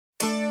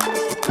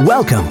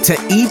Welcome to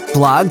Eat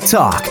Blog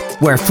Talk,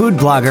 where food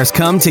bloggers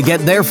come to get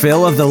their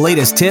fill of the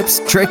latest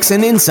tips, tricks,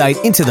 and insight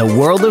into the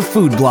world of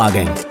food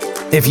blogging.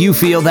 If you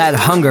feel that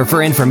hunger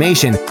for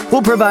information,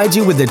 we'll provide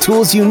you with the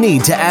tools you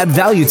need to add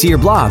value to your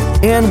blog,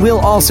 and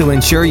we'll also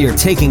ensure you're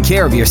taking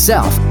care of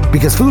yourself,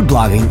 because food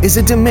blogging is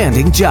a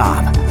demanding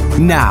job.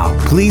 Now,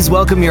 please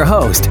welcome your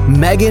host,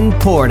 Megan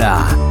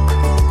Porta.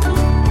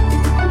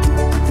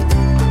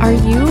 Are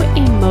you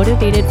a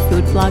motivated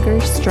food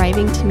blogger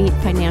striving to meet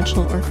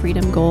financial or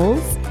freedom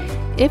goals?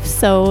 If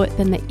so,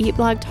 then the Eat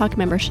Blog Talk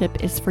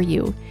membership is for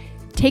you.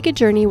 Take a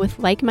journey with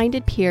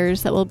like-minded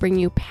peers that will bring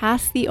you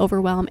past the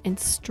overwhelm and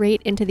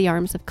straight into the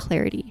arms of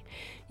clarity.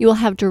 You will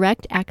have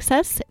direct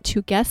access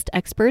to guest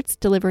experts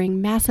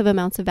delivering massive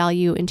amounts of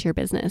value into your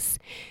business.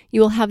 You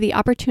will have the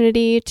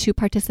opportunity to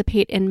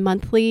participate in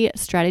monthly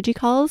strategy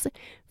calls,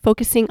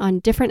 focusing on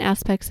different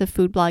aspects of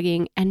food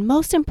blogging, and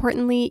most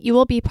importantly, you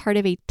will be part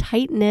of a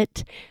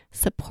tight-knit,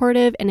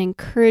 supportive, and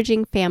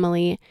encouraging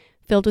family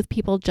filled with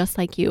people just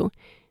like you.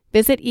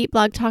 Visit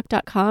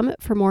eatblogtalk.com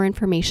for more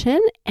information,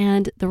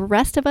 and the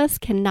rest of us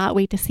cannot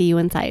wait to see you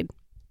inside.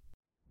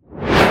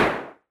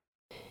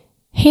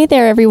 Hey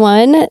there,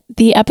 everyone.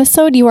 The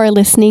episode you are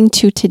listening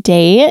to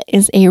today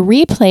is a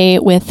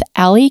replay with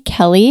Allie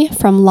Kelly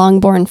from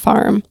Longbourn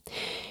Farm.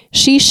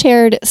 She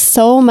shared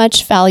so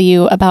much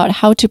value about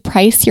how to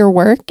price your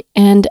work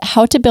and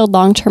how to build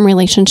long-term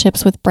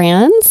relationships with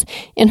brands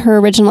in her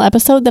original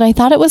episode that I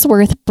thought it was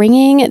worth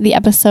bringing the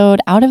episode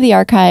out of the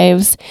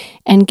archives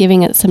and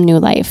giving it some new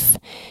life.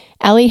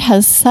 Allie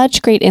has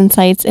such great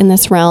insights in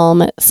this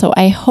realm, so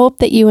I hope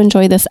that you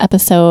enjoy this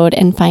episode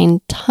and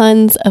find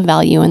tons of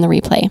value in the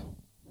replay.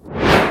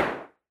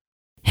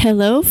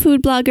 Hello,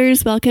 food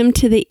bloggers. Welcome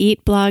to the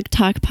Eat Blog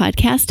Talk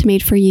podcast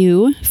made for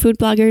you, food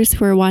bloggers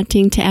who are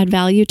wanting to add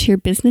value to your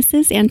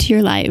businesses and to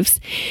your lives.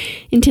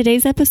 In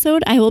today's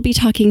episode, I will be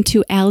talking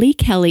to Allie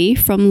Kelly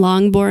from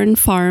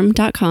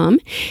longbournfarm.com,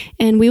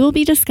 and we will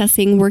be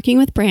discussing working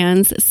with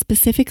brands,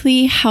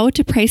 specifically how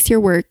to price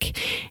your work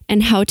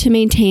and how to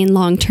maintain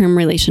long-term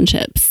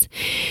relationships.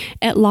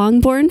 At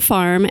Longbourn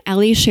Farm,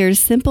 Allie shares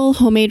simple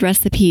homemade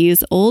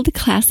recipes, old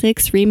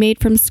classics remade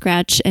from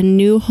scratch, and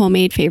new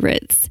homemade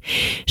favorites.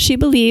 She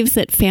believes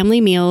that family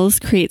meals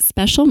create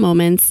special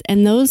moments,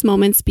 and those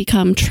moments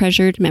become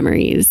treasured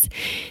memories.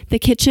 The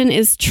kitchen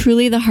is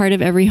truly the heart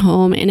of every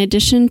home. In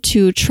addition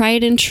to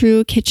tried and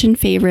true kitchen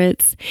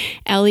favorites,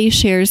 Allie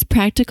shares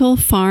practical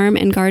farm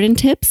and garden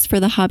tips for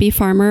the hobby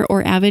farmer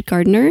or avid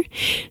gardener.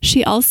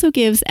 She also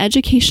gives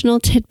educational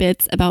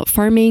tidbits about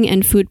farming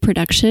and food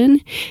production,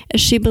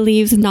 as she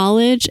believes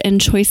knowledge and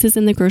choices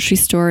in the grocery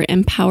store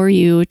empower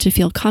you to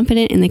feel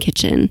confident in the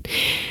kitchen.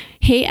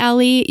 Hey,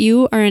 Allie,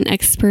 you are an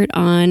expert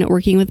on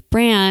working with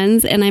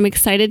brands, and I'm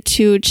excited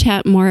to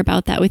chat more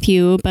about that with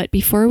you. But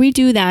before we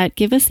do that,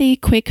 give us a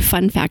quick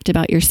fun fact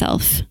about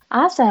yourself.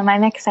 Awesome.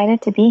 I'm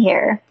excited to be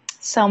here.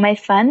 So my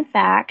fun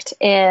fact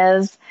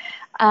is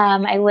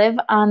I live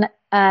on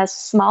a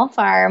small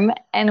farm,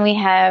 and we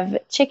have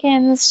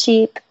chickens,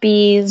 sheep,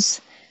 bees,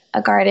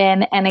 a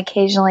garden, and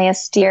occasionally a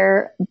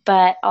steer.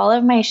 But all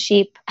of my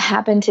sheep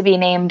happen to be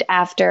named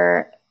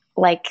after,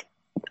 like,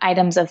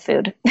 items of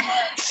food.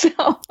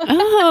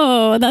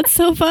 Oh, that's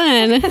so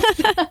fun.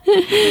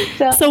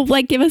 So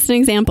like, give us an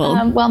example.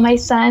 Well, my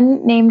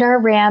son named our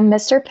ram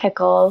Mr.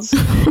 Pickles.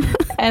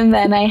 And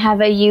then I have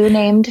a ewe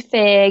named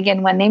Fig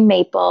and one named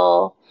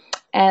Maple.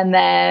 And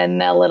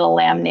then a little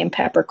lamb named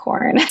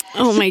Peppercorn.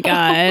 Oh my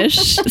gosh.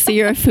 So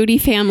you're a foodie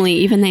family,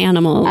 even the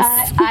animals.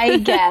 I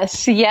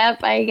guess.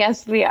 Yep, I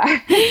guess we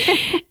are.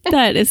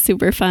 That is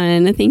super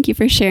fun. Thank you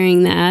for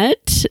sharing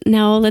that.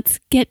 Now let's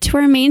get to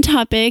our main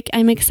topic.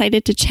 I'm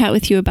excited to chat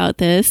with you about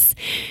this.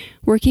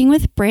 Working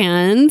with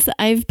brands.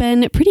 I've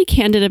been pretty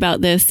candid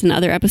about this in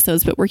other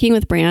episodes, but working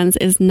with brands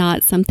is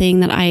not something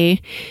that I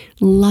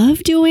love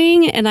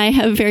doing, and I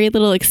have very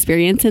little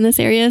experience in this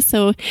area.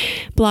 So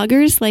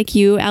bloggers like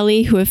you,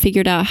 Allie, who have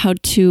figured out how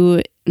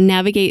to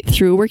navigate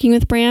through working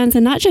with brands,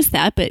 and not just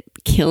that, but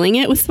killing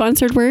it with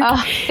sponsored work.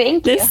 Oh,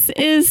 thank you. This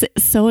is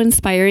so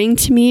inspiring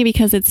to me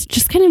because it's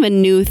just kind of a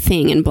new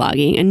thing in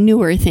blogging, a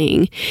newer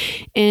thing.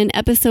 In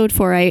episode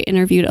 4, I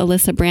interviewed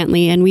Alyssa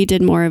Brantley, and we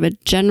did more of a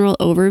general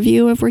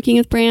overview of working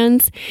with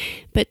brands.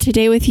 But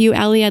today with you,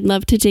 Allie, I'd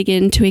love to dig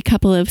into a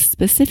couple of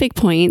specific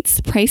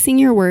points, pricing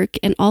your work,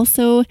 and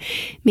also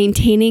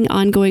maintaining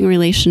ongoing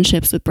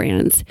relationships with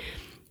brands.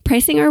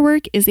 Pricing our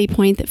work is a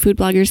point that food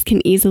bloggers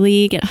can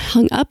easily get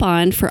hung up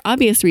on for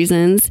obvious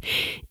reasons.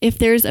 If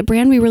there's a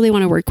brand we really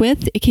want to work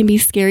with, it can be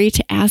scary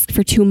to ask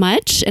for too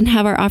much and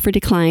have our offer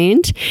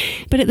declined.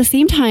 But at the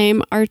same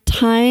time, our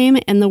time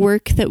and the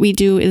work that we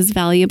do is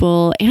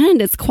valuable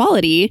and it's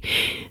quality.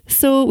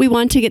 So we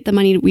want to get the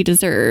money we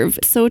deserve.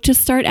 So to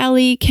start,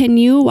 Allie, can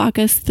you walk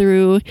us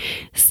through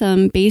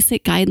some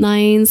basic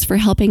guidelines for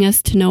helping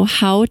us to know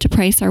how to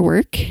price our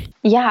work?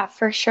 Yeah,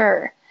 for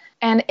sure.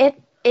 And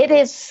it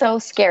is so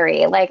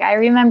scary. Like, I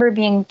remember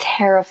being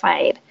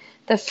terrified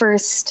the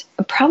first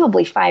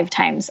probably 5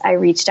 times I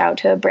reached out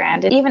to a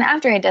brand. And even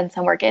after I'd done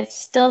some work, it's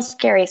still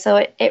scary.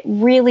 So it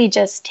really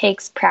just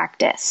takes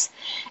practice.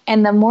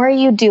 And the more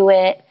you do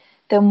it,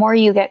 the more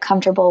you get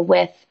comfortable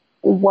with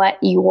what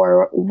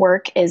your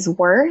work is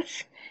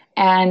worth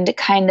and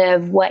kind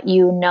of what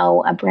you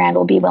know a brand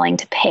will be willing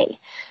to pay.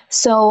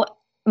 So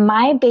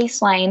my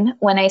baseline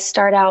when I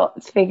start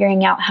out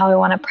figuring out how I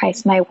want to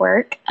price my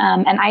work,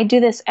 and I do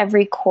this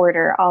every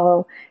quarter,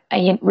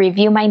 I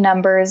review my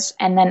numbers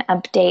and then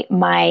update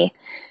my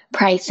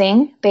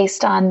pricing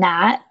based on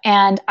that.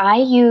 And I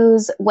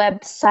use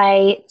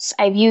websites.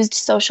 I've used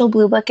Social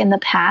Blue Book in the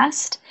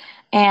past,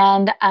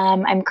 and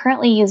I'm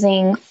currently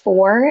using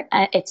FHOR.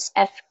 It's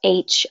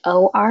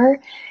FHOR.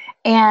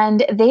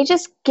 And they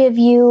just give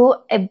you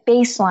a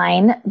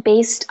baseline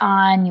based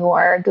on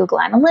your Google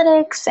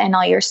Analytics and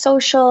all your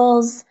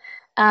socials.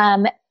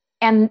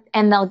 And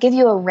they'll give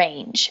you a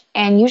range.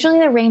 And usually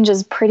the range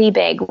is pretty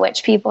big,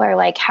 which people are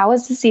like, how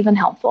is this even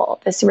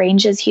helpful? This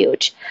range is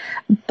huge.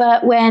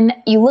 But when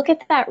you look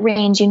at that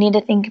range, you need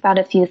to think about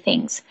a few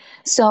things.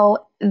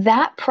 So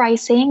that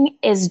pricing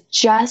is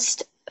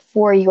just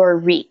for your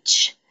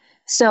reach.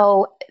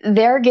 So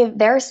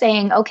they're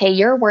saying, okay,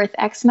 you're worth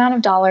X amount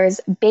of dollars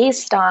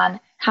based on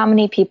how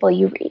many people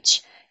you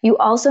reach. You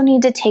also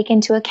need to take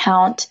into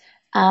account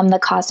the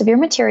cost of your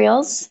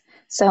materials.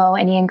 So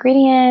any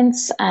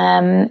ingredients,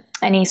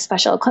 any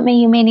special equipment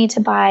you may need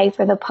to buy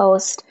for the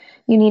post.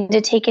 You need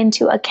to take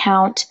into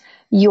account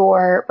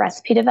your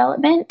recipe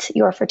development,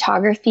 your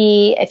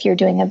photography. If you're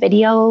doing a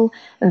video,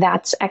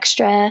 that's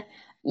extra.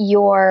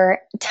 Your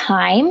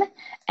time,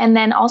 and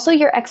then also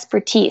your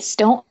expertise.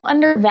 Don't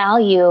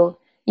undervalue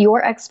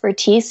your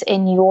expertise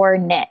in your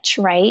niche,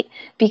 right?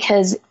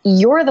 Because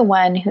you're the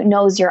one who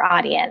knows your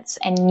audience,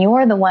 and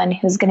you're the one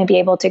who's going to be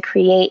able to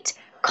create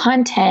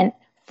content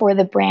for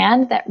the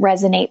brand that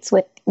resonates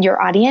with your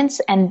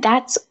audience. And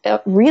that's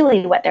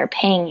really what they're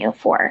paying you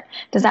for.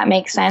 Does that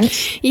make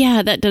sense?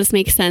 Yeah, that does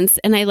make sense.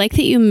 And I like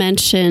that you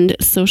mentioned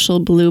Social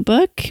Blue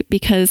Book,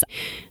 because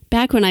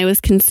back when I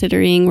was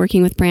considering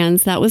working with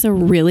brands, that was a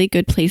really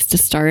good place to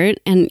start.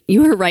 And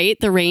you were right,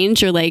 the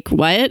range, you're like,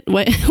 what,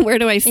 where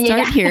do I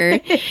start here?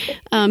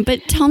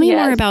 But tell me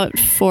more about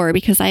FHOR,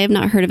 because I have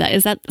not heard of that.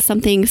 Is that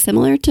something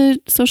similar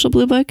to Social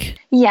Blue Book?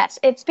 Yes,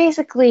 it's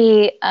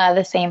basically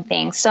the same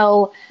thing.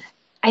 So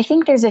I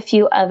think there's a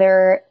few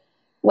other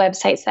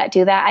websites that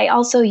do that. I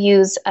also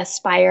use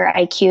Aspire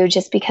IQ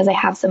just because I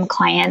have some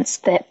clients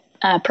that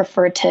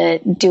prefer to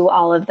do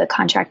all of the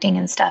contracting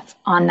and stuff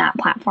on that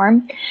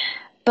platform.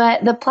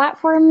 But the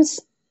platforms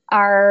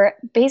are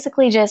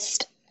basically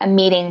just a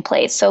meeting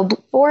place. So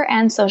FHOR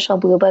and Social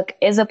Blue Book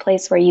is a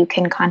place where you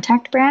can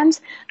contact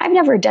brands. I've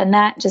never done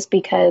that just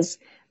because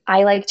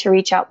I like to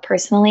reach out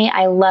personally.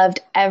 I loved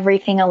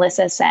everything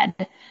Alyssa said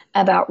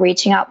about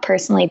reaching out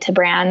personally to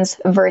brands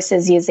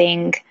versus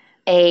using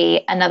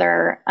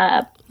another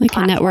like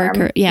platform. A network,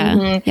 or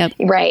Yep.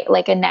 Right,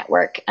 like a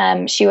network.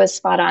 She was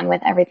spot on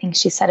with everything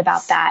she said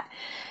about that.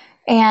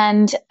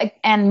 And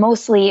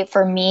mostly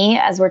for me,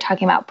 as we're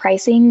talking about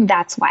pricing,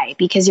 that's why,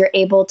 because you're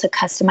able to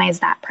customize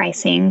that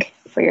pricing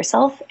for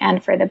yourself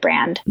and for the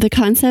brand. The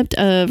concept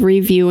of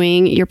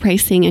reviewing your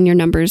pricing and your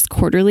numbers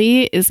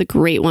quarterly is a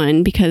great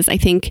one, because I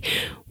think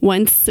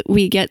once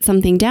we get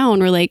something down,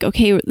 we're like,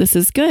 okay, this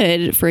is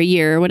good for a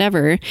year or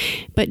whatever.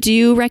 But do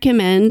you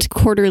recommend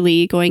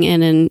quarterly going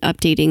in and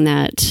updating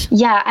that?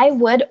 Yeah, I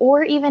would.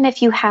 Or even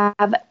if you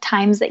have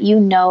times that you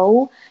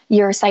know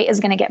your site is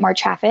going to get more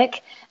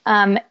traffic,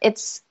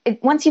 once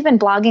you've been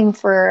blogging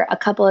for a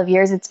couple of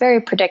years, it's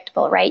very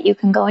predictable, right? You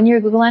can go in your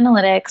Google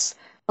Analytics,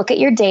 look at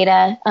your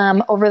data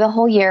over the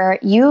whole year.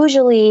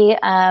 Usually,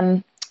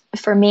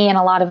 for me and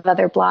a lot of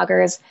other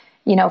bloggers,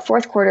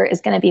 fourth quarter is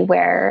going to be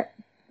where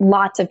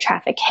lots of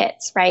traffic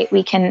hits, right?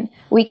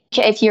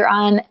 If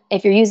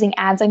you're using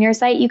ads on your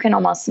site, you can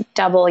almost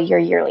double your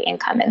yearly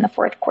income in the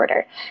fourth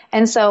quarter.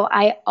 And so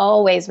I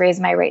always raise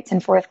my rates in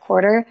fourth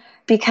quarter,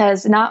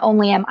 because not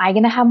only am I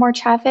going to have more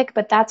traffic,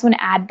 but that's when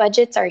ad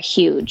budgets are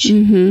huge.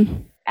 Mm-hmm.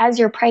 As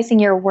you're pricing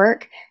your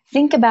work,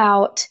 think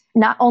about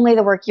not only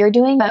the work you're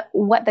doing, but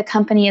what the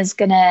company is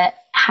going to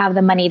have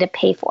the money to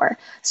pay for.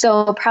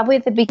 So probably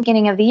at the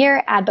beginning of the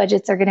year, ad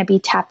budgets are going to be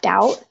tapped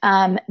out.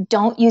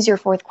 Don't use your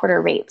fourth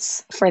quarter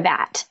rates for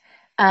that.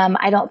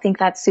 I don't think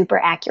that's super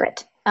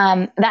accurate.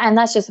 And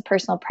that's just a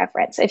personal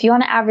preference. If you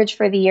want to average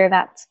for the year,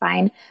 that's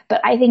fine.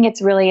 But I think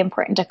it's really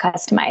important to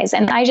customize.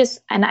 And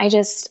I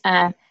just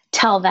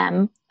tell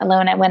them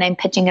alone when I'm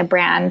pitching a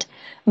brand,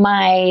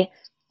 my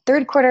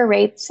third quarter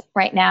rates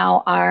right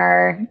now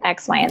are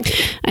X, Y, and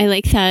Z. I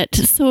like that.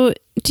 So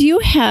do you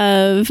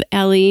have,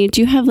 Allie,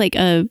 like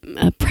a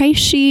price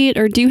sheet,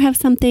 or do you have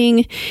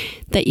something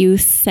that you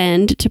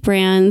send to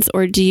brands,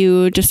 or do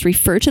you just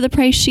refer to the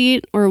price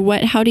sheet, or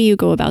how do you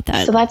go about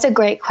that? So that's a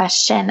great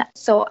question.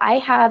 So I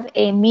have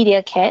a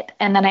media kit,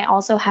 and then I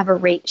also have a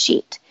rate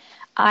sheet.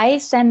 I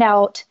send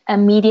out a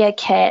media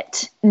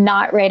kit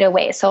not right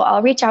away. So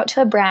I'll reach out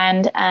to a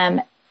brand,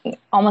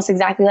 almost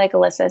exactly like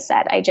Alyssa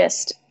said. I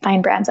just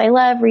find brands I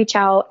love, reach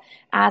out,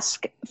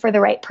 ask for the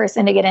right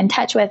person to get in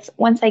touch with.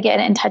 Once I get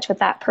in touch with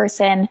that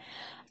person,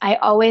 I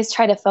always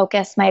try to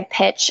focus my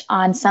pitch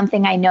on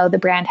something I know the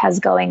brand has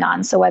going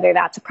on. So whether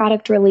that's a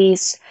product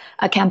release,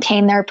 a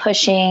campaign they're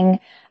pushing,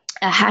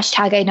 a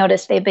hashtag I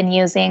noticed they've been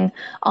using,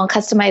 I'll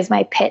customize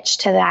my pitch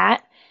to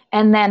that.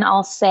 And then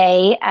I'll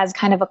say, as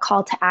kind of a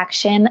call to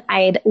action,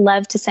 I'd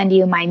love to send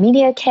you my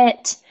media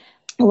kit.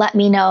 Let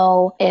me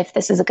know if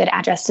this is a good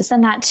address to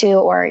send that to,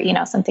 or,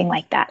 something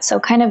like that. So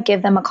kind of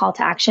give them a call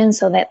to action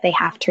so that they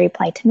have to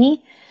reply to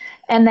me.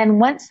 And then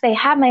once they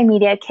have my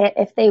media kit,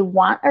 if they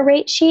want a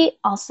rate sheet,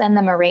 I'll send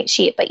them a rate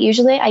sheet. But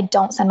usually I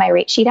don't send my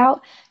rate sheet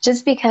out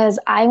just because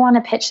I want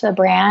to pitch the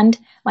brand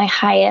my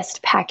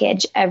highest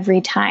package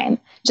every time,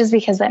 just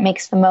because that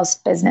makes the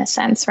most business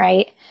sense,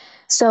 right?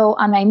 So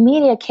on my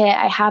media kit,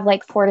 I have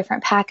like 4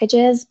 different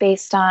packages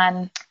based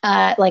on,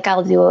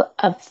 I'll do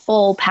a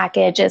full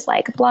package is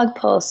like blog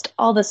post,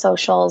 all the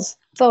socials,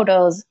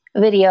 photos,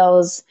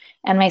 videos,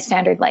 and my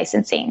standard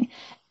licensing.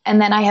 And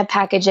then I have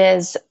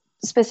packages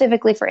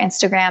specifically for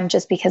Instagram,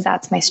 just because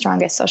that's my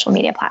strongest social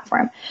media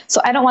platform.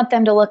 So I don't want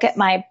them to look at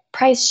my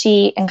price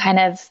sheet and kind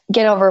of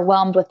get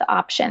overwhelmed with the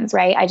options,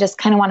 right? I just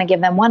kind of want to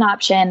give them one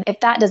option. If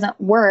that doesn't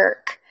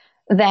work,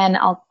 then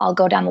I'll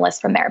go down the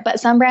list from there. But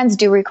some brands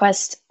do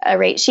request a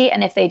rate sheet,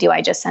 and if they do,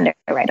 I just send it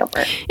right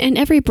over. And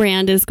every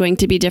brand is going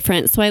to be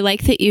different. So I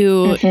like that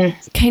you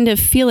kind of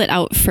feel it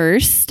out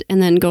first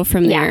and then go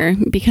from there,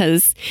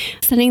 because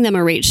sending them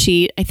a rate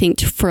sheet, I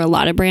think for a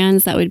lot of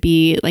brands, that would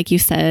be, like you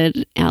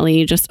said,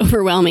 Allie, just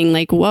overwhelming.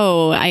 Like,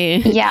 whoa,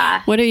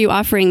 what are you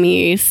offering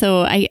me?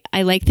 So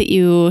I like that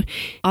you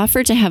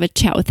offer to have a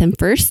chat with them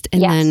first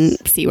and then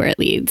see where it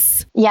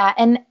leads. Yeah.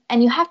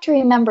 And you have to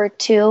remember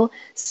too,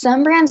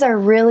 some brands are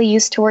really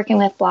used to working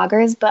with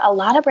bloggers, but a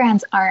lot of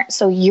brands aren't.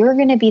 So you're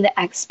going to be the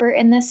expert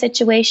in this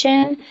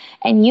situation,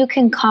 and you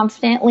can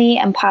confidently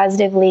and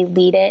positively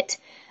lead it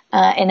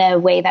in a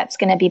way that's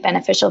going to be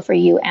beneficial for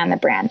you and the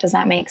brand. Does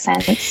that make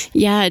sense?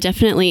 Yeah,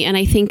 definitely. And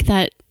I think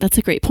that's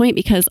a great point,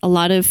 because a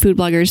lot of food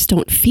bloggers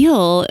don't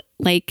feel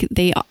like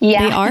they are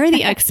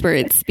the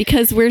experts,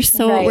 because we're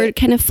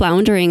kind of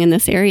floundering in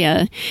this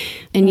area.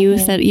 And you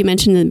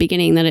mentioned in the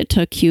beginning that it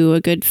took you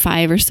a good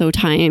 5 or so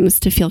times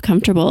to feel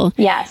comfortable.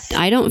 Yes.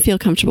 I don't feel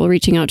comfortable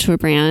reaching out to a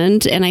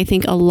brand, and I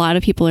think a lot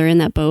of people are in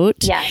that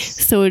boat.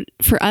 Yes. So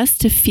for us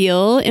to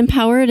feel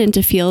empowered and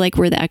to feel like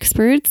we're the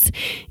experts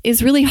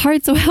is really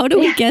hard. So how do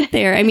we get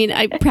there? I mean,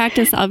 I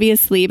practice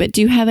obviously, but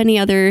do you have any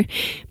other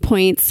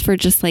points for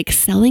just like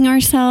selling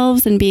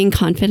ourselves and being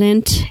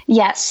confident?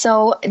 Yes.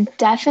 So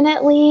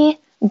definitely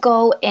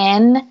go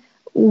in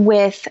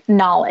with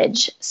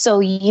knowledge. So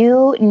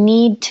you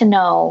need to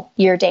know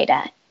your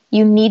data.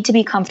 You need to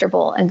be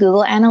comfortable in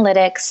Google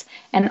Analytics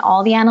and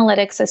all the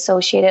analytics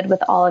associated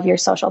with all of your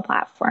social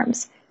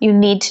platforms. You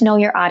need to know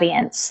your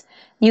audience.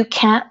 You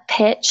can't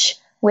pitch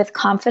with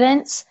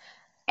confidence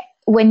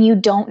when you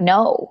don't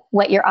know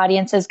what your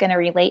audience is going to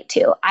relate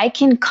to. I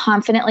can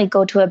confidently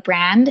go to a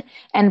brand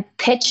and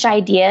pitch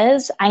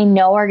ideas I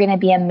know are going to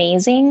be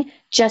amazing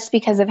just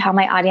because of how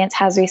my audience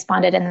has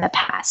responded in the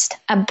past.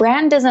 A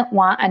brand doesn't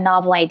want a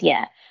novel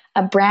idea.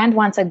 A brand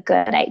wants a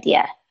good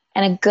idea.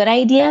 And a good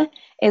idea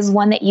is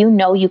one that you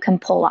know you can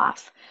pull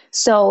off.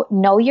 So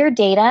know your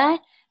data,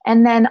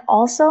 and then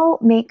also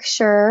make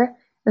sure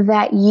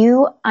that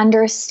you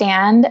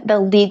understand the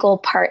legal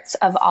parts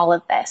of all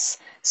of this.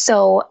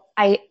 So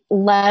I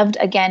loved,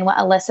 again, what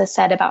Alyssa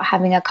said about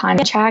having a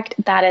contract.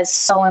 That is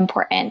so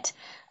important.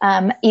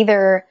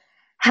 Either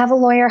have a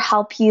lawyer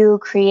help you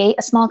create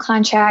a small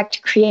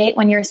contract, create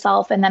one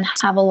yourself, and then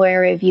have a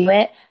lawyer review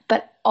it.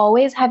 But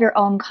always have your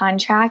own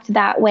contract.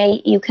 That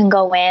way you can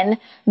go in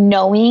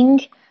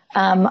knowing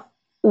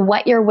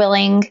what you're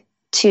willing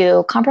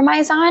to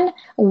compromise on,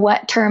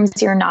 what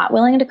terms you're not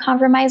willing to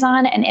compromise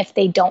on. And if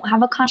they don't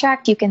have a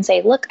contract, you can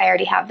say, look, I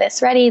already have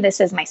this ready. This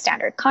is my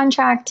standard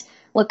contract.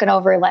 Look it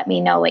over. Let me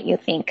know what you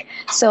think.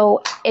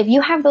 So if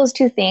you have those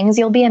 2 things,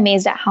 you'll be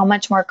amazed at how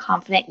much more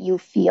confident you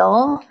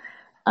feel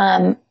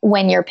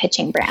when you're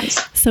pitching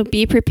brands. So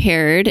be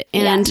prepared.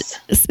 And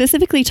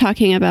specifically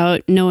talking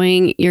about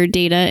knowing your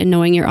data and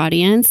knowing your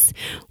audience,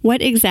 what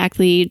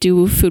exactly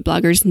do food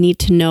bloggers need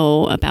to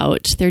know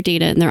about their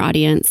data and their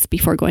audience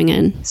before going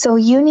in? So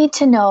you need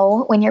to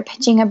know when you're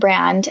pitching a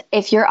brand,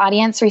 if your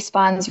audience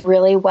responds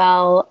really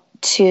well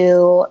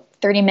to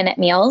 30-minute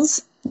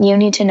meals, you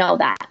need to know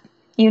that.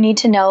 You need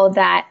to know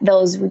that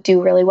those do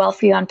really well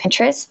for you on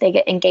Pinterest. They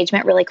get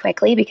engagement really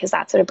quickly because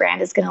that's what a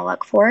brand is going to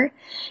look for.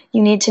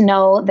 You need to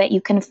know that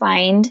you can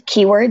find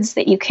keywords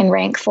that you can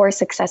rank for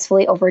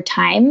successfully over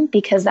time,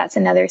 because that's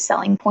another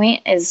selling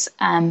point is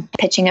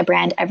pitching a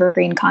brand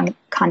evergreen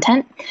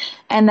content.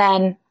 And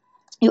then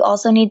you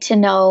also need to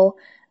know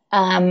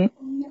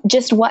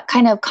just what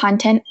kind of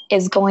content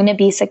is going to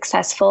be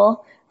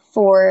successful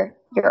for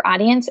your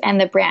audience and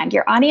the brand.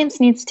 Your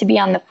audience needs to be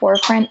on the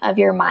forefront of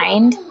your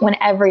mind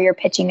whenever you're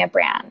pitching a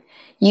brand.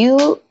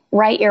 You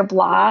write your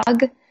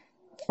blog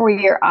or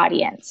your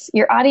audience?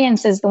 Your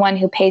audience is the one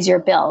who pays your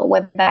bill,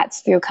 whether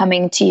that's through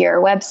coming to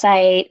your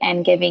website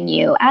and giving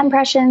you ad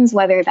impressions,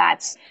 whether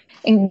that's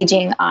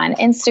engaging on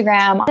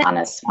Instagram, on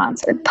a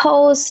sponsored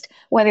post,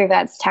 whether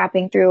that's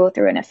tapping through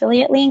an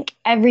affiliate link.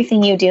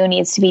 Everything you do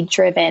needs to be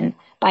driven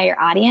by your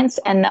audience.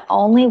 And the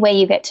only way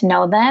you get to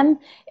know them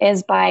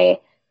is by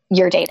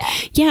your data.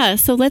 Yeah.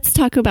 So let's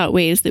talk about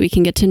ways that we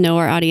can get to know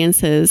our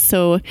audiences.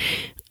 So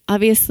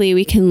obviously,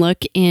 we can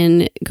look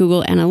in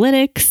Google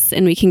Analytics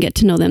and we can get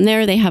to know them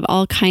there. They have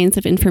all kinds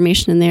of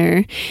information in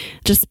there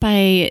just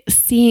by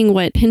seeing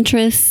what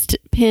Pinterest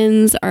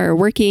pins are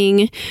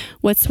working,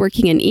 what's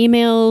working in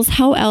emails.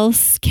 How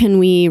else can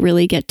we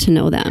really get to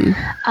know them?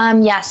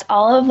 Yes,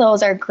 all of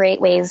those are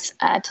great ways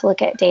to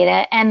look at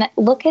data and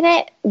look at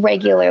it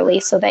regularly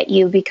so that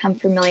you become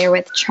familiar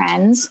with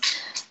trends.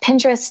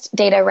 Pinterest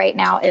data right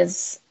now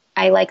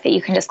I like that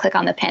you can just click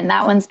on the pin.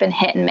 That one's been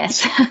hit and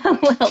miss a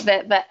little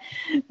bit, but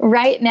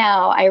right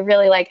now I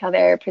really like how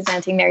they're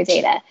presenting their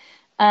data.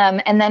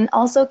 And then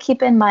also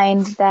keep in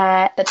mind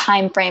that the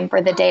time frame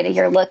for the data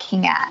you're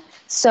looking at.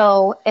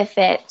 So if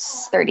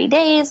it's 30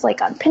 days,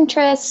 like on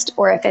Pinterest,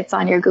 or if it's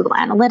on your Google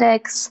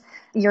Analytics,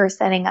 you're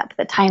setting up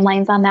the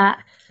timelines on that.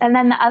 And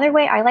then the other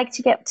way I like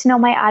to get to know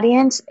my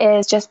audience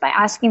is just by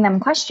asking them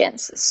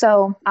questions.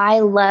 So I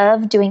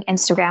love doing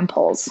Instagram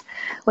polls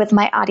with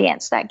my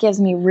audience. That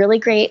gives me really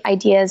great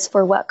ideas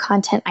for what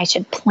content I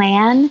should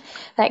plan.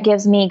 That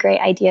gives me great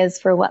ideas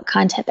for what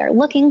content they're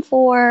looking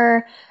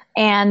for.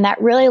 And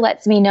that really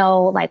lets me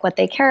know like what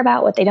they care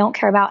about, what they don't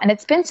care about. And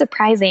it's been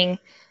surprising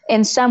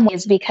in some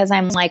ways because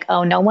I'm like,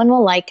 oh, no one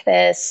will like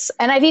this.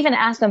 And I've even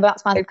asked them about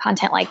sponsored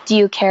content, like, do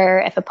you care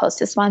if a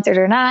post is sponsored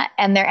or not?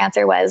 And their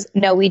answer was,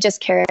 no, we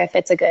just care if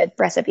it's a good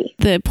recipe.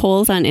 The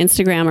polls on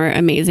Instagram are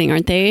amazing,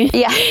 aren't they?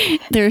 Yeah.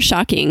 They're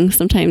shocking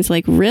sometimes.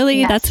 Like, really?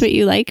 Yes. That's what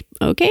you like?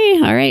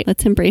 Okay. All right.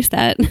 Let's embrace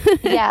that.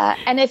 Yeah.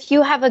 And if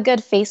you have a good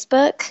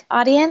Facebook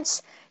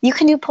audience, you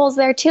can do polls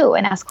there too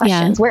and ask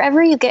questions. Yeah.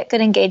 Wherever you get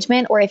good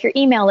engagement, or if your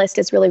email list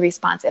is really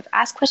responsive,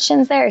 ask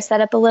questions there.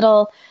 Set up a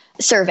little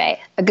survey,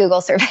 a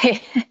Google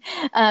survey.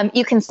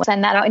 You can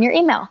send that out in your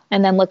email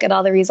and then look at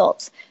all the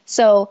results.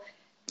 So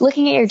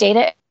looking at your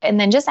data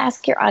and then just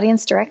ask your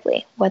audience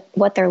directly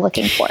what they're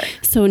looking for.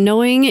 So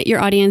knowing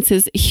your audience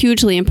is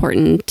hugely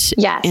important.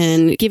 Yes.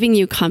 And giving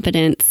you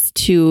confidence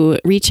to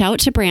reach out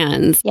to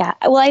brands. Yeah.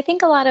 Well, I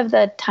think a lot of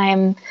the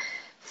time,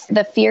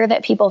 the fear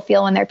that people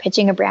feel when they're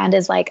pitching a brand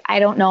is like, I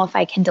don't know if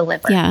I can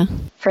deliver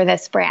for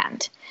this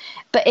brand.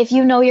 But if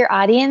you know your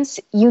audience,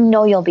 you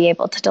know you'll be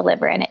able to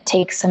deliver, and it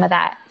takes some of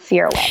that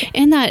fear away.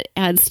 And that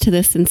adds to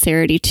the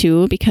sincerity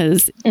too,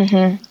 because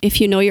if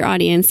you know your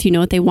audience, you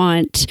know what they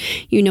want,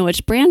 you know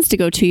which brands to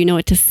go to, you know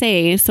what to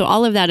say. So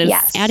all of that is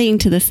adding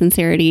to the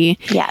sincerity.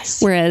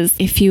 Yes. Whereas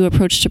if you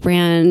approached a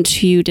brand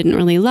who you didn't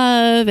really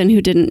love and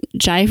who didn't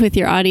jive with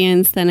your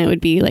audience, then it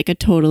would be like a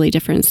totally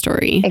different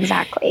story.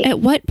 Exactly. At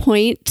what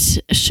point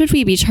should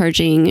we be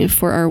charging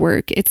for our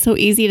work? It's so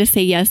easy to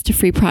say yes to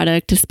free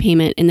product as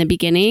payment in the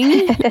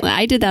beginning.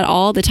 I did that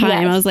all the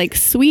time. I was like,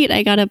 sweet,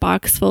 I got a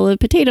box full of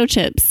potato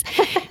chips.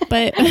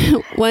 But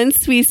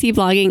once we see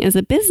blogging as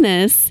a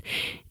business,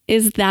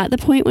 is that the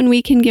point when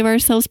we can give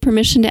ourselves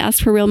permission to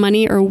ask for real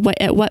money, or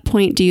at what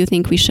point do you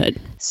think we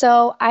should?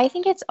 So I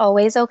think it's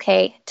always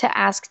okay to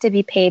ask to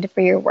be paid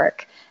for your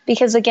work,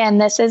 because again,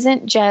 this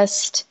isn't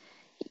just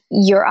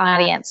your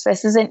audience.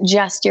 This isn't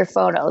just your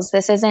photos.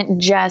 This isn't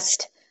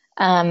just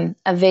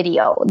a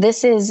video.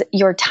 This is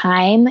your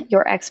time,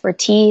 your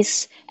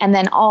expertise, and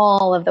then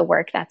all of the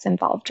work that's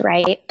involved,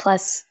 right?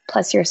 Plus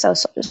your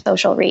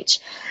social reach.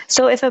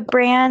 So if a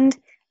brand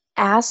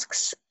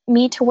asks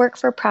me to work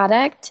for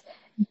product,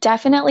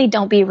 definitely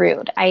don't be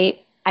rude. I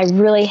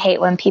really hate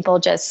when people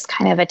just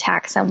kind of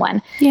attack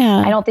someone.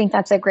 Yeah. I don't think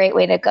that's a great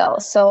way to go.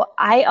 So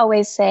I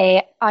always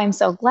say, I'm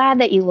so glad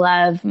that you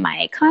love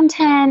my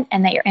content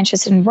and that you're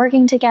interested in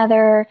working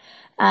together.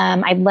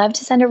 I'd love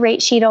to send a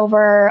rate sheet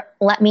over.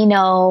 Let me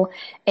know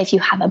if you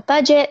have a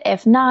budget.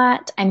 If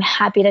not, I'm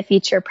happy to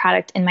feature a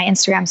product in my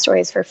Instagram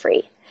stories for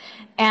free.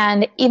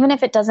 And even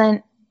if it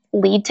doesn't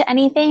lead to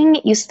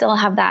anything, you still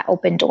have that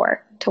open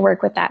door to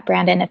work with that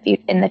brand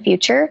in the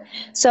future.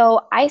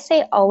 So I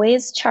say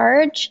always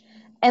charge,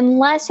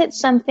 unless it's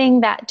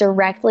something that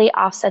directly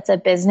offsets a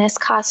business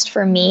cost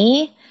for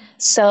me.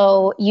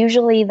 So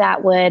usually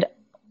that would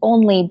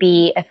only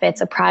be if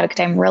it's a product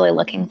I'm really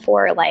looking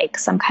for, like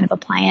some kind of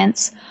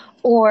appliance,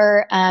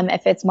 or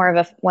if it's more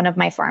of one of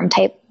my farm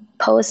type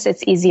posts,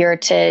 it's easier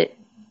to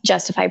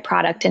justify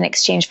product in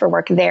exchange for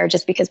work there,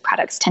 just because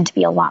products tend to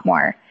be a lot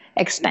more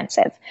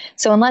expensive.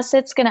 So unless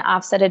it's going to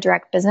offset a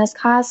direct business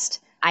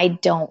cost, I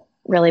don't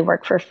really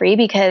work for free,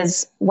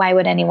 because why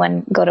would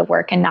anyone go to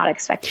work and not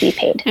expect to be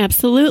paid?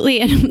 Absolutely.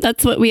 And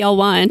that's what we all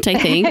want, I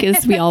think,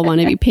 is we all want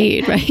to be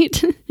paid,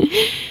 right?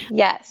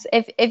 Yes.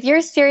 If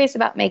you're serious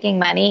about making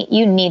money,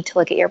 you need to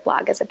look at your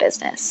blog as a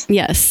business.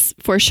 Yes,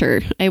 for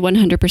sure. I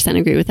 100%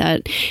 agree with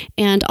that.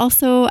 And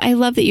also, I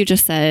love that you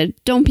just said,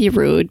 don't be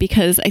rude,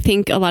 because I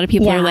think a lot of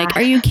people are like,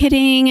 are you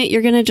kidding?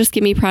 You're going to just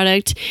give me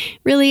product?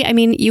 Really? I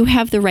mean, you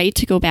have the right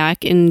to go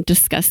back and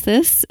discuss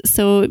this.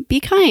 So be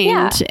kind.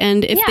 Yeah.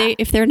 And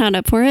if they're not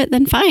up for it,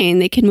 then fine.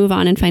 They can move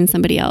on and find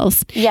somebody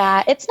else.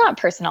 Yeah, it's not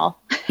personal.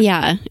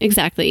 Yeah,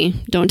 exactly.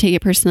 Don't take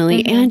it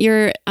personally. Mm-hmm. And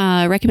your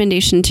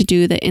recommendation to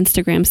do the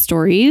Instagram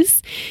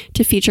stories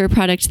to feature a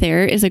product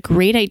there is a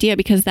great idea,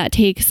 because that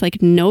takes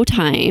like no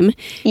time.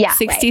 Yeah,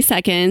 60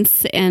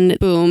 seconds and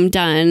boom,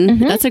 done.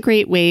 Mm-hmm. That's a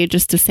great way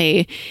just to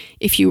say,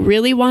 if you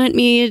really want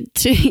me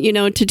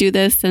to, to do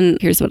this,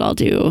 and here's what I'll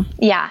do.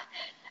 Yeah.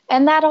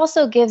 And that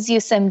also gives you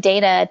some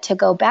data to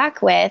go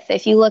back with.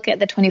 If you look at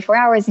the 24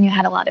 hours and you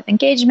had a lot of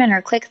engagement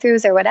or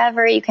click-throughs or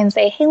whatever, you can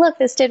say, hey, look,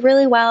 this did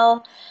really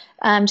well.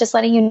 Just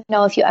letting you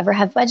know, if you ever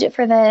have budget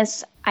for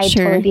this, I'd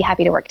totally be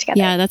happy to work together.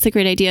 Yeah, that's a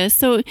great idea.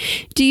 So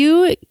do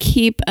you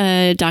keep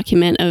a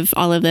document of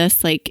all of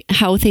this, like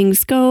how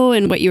things go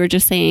and what you were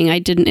just saying? I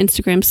did an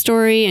Instagram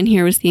story and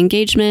here was the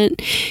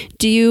engagement.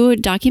 Do you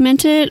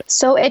document it?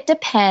 So it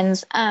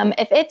depends.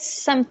 If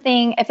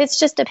it's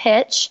just a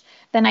pitch,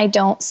 then I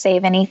don't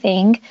save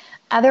anything.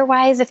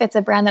 Otherwise, if it's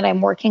a brand that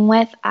I'm working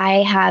with,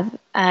 I have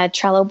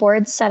Trello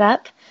boards set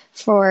up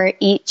for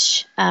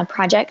each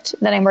project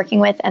that I'm working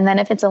with. And then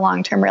if it's a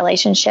long-term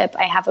relationship,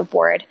 I have a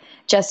board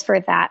just for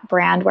that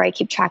brand where I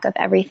keep track of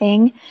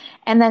everything.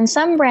 And then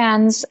some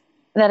brands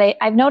that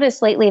I've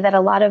noticed lately that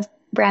a lot of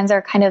brands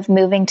are kind of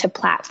moving to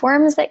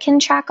platforms that can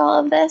track all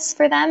of this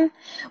for them,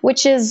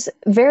 which is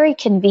very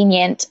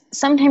convenient.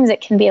 Sometimes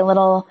it can be a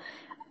little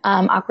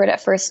awkward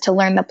at first to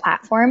learn the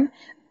platform,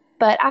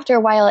 but after a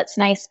while it's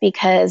nice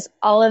because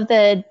all of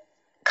the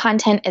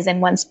content is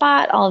in one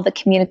spot, all of the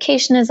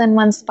communication is in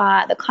one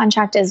spot, the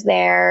contract is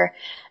there,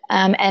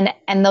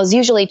 and those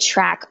usually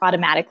track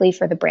automatically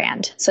for the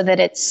brand so that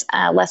it's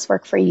less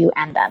work for you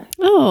and them.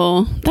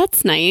 Oh,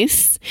 that's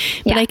nice.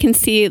 But I can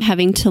see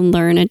having to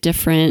learn a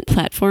different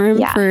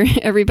platform for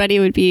everybody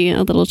would be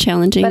a little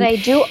challenging. But I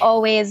do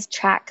always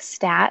track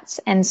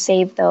stats and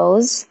save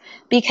those,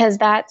 because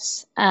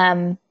that's,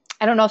 I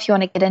don't know if you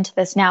want to get into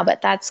this now,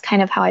 but that's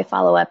kind of how I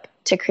follow up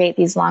to create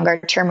these longer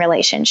term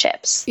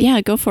relationships. Yeah,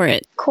 go for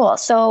it. Cool.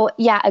 So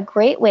a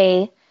great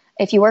way,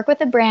 if you work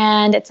with a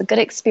brand, it's a good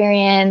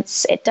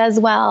experience, it does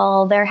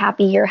well, they're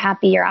happy, you're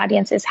happy, your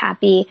audience is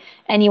happy,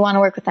 and you want to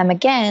work with them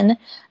again.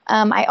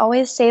 I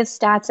always save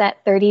stats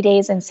at 30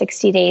 days and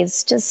 60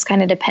 days, just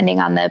kind of depending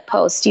on the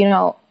post. You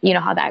know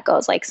how that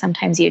goes. Like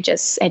sometimes it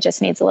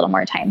just needs a little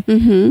more time.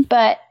 Mm-hmm.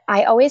 But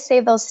I always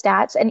save those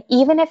stats. And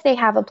even if they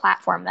have a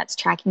platform that's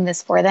tracking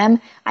this for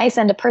them, I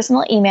send a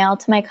personal email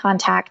to my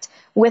contact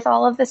with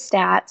all of the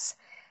stats.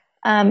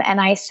 And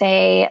I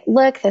say,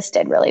 look, this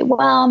did really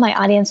well. My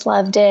audience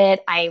loved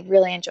it. I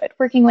really enjoyed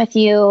working with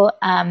you.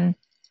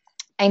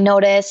 I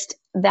noticed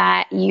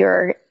that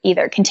you're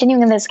either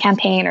continuing in this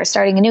campaign or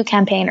starting a new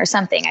campaign or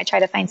something. I try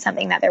to find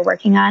something that they're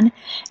working on.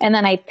 And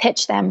then I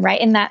pitch them right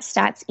in that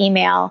stats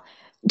email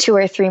 2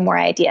 or 3 more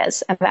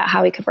ideas about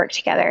how we could work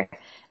together.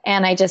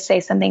 And I just say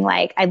something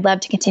like, I'd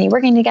love to continue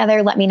working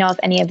together. Let me know if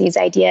any of these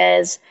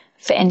ideas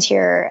fit into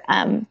your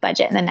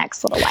budget in the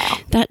next little while.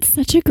 That's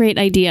such a great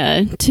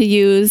idea, to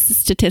use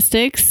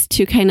statistics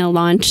to kind of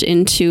launch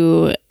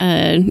into,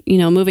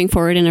 moving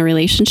forward in a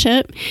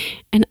relationship.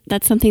 And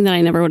that's something that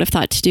I never would have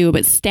thought to do,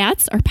 but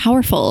stats are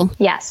powerful.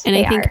 Yes, and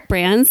I think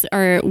brands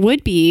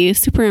would be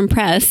super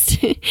impressed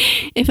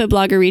if a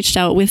blogger reached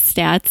out with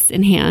stats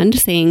in hand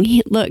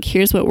saying, look,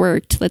 here's what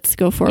worked. Let's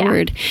go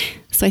forward. Yeah.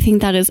 So I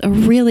think that is a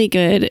really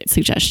good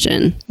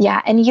suggestion.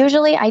 Yeah. And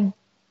usually I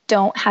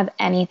don't have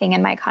anything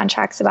in my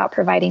contracts about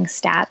providing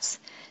stats.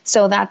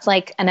 So that's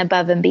like an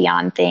above and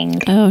beyond thing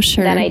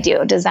that I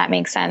do. Does that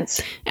make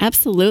sense?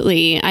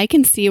 Absolutely. I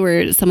can see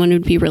where someone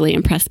would be really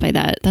impressed by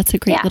that. That's a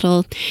great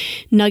little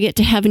nugget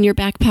to have in your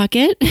back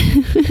pocket.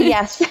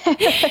 Yes.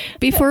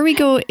 Before we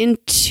go in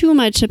too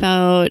much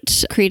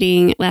about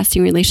creating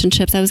lasting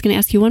relationships, I was going to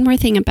ask you one more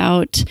thing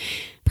about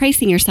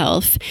pricing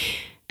yourself.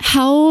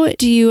 How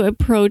do you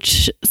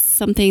approach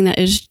something that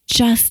is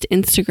just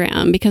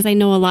Instagram? Because I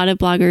know a lot of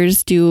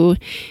bloggers do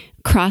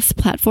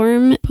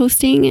cross-platform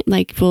posting.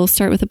 Like we'll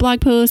start with a blog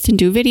post and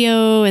do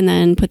video and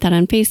then put that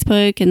on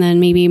Facebook and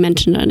then maybe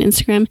mention it on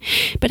Instagram.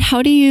 But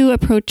how do you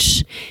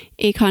approach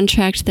a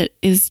contract that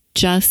is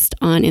just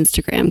on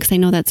Instagram? Because I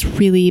know that's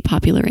really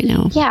popular right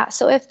now. Yeah.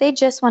 So if they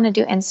just want to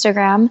do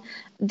Instagram,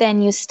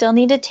 then you still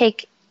need to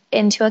take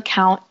into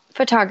account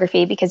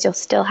photography, because you'll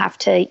still have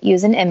to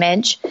use an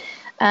image.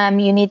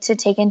 You need to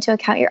take into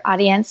account your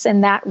audience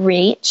and that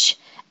reach,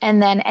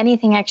 and then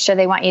anything extra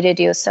they want you to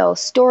do. So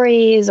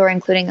stories or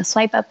including a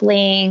swipe up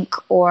link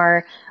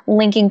or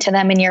linking to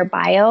them in your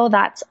bio,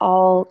 that's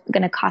all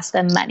going to cost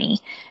them money.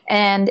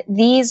 And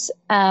these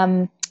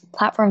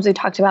platforms we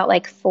talked about,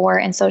 like Four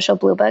and Social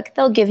Blue Book,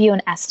 they'll give you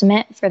an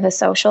estimate for the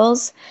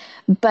socials.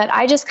 But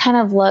I just kind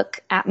of look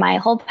at my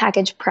whole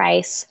package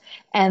price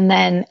and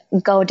then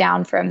go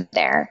down from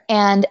there.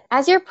 And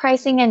as you're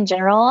pricing in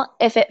general,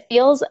 if it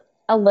feels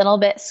a little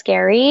bit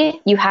scary,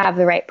 you have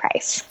the right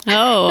price.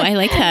 Oh, I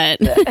like that.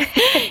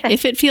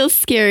 If it feels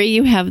scary,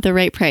 you have the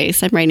right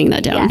price. I'm writing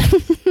that down.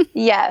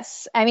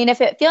 Yes. I mean,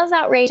 if it feels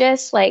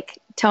outrageous, like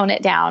tone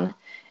it down.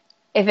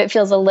 If it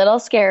feels a little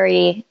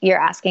scary,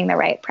 you're asking the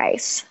right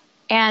price.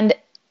 And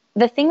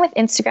the thing with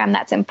Instagram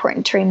that's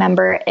important to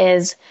remember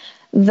is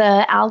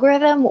the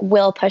algorithm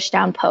will push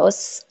down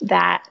posts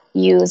that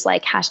use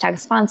like hashtag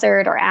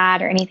sponsored or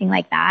ad or anything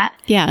like that.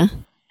 Yeah.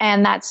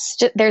 And that's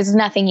just, there's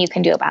nothing you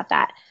can do about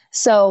that.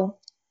 So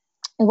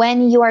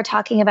when you are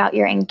talking about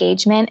your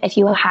engagement, if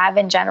you have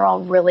in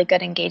general really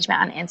good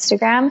engagement on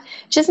Instagram,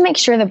 just make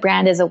sure the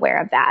brand is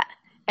aware of that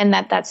and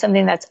that that's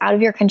something that's out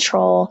of your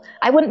control.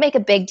 I wouldn't make a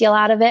big deal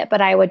out of it,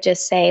 but I would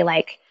just say,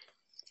 like,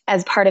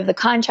 as part of the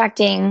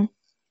contracting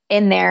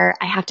in there,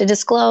 I have to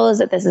disclose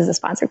that this is a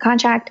sponsored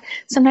contract.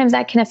 Sometimes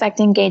that can affect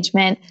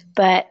engagement,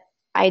 but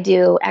I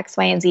do X,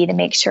 Y, and Z to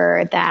make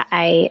sure that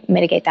I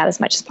mitigate that as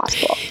much as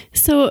possible.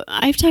 So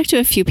I've talked to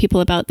a few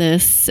people about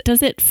this.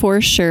 Does it for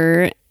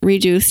sure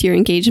reduce your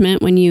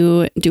engagement when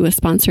you do a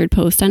sponsored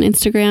post on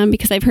Instagram?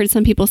 Because I've heard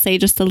some people say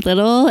just a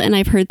little, and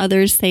I've heard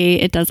others say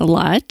it does a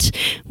lot.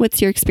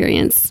 What's your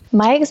experience?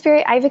 My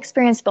experience, I've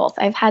experienced both.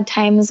 I've had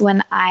times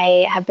when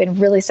I have been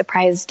really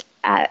surprised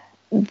at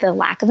the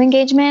lack of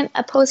engagement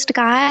a post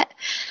got.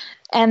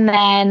 And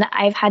then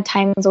I've had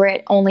times where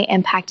it only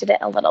impacted it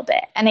a little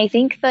bit. And I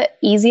think the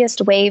easiest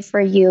way for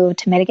you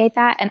to mitigate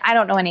that, and I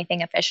don't know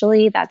anything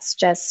officially, that's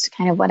just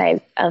kind of what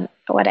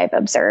I've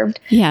observed.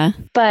 Yeah.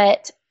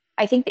 But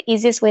I think the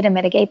easiest way to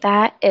mitigate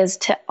that is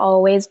to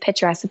always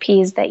pitch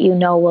recipes that you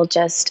know will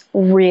just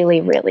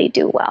really, really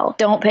do well.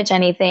 Don't pitch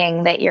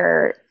anything that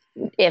you're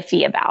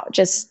iffy about,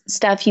 just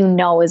stuff you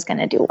know is going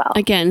to do well.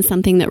 Again,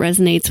 something that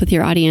resonates with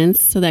your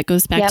audience. So that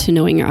goes back to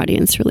knowing your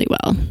audience really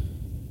well.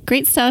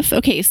 Great stuff.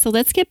 Okay, so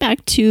let's get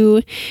back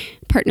to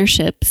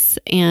partnerships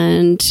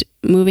and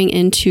moving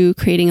into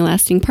creating a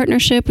lasting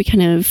partnership. We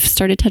kind of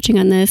started touching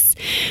on this.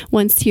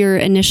 Once your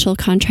initial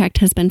contract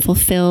has been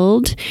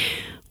fulfilled,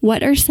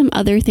 what are some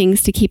other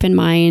things to keep in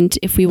mind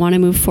if we want to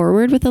move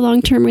forward with a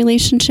long-term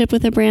relationship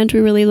with a brand we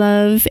really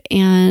love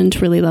and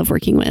really love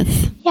working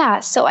with?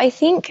 Yeah, so I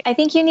think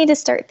you need to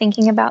start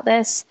thinking about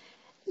this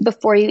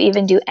before you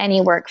even do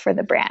any work for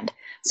the brand.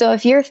 So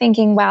if you're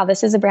thinking, wow,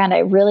 this is a brand I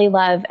really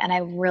love and I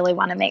really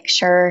want to make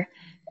sure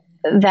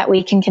that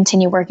we can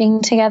continue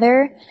working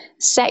together,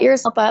 set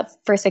yourself up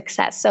for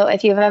success. So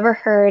if you've ever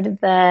heard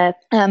the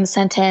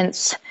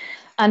sentence,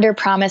 under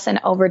promise and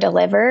over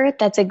deliver,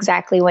 that's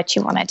exactly what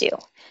you want to do.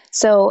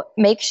 So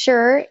make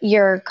sure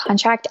your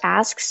contract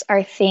asks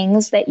are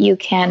things that you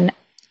can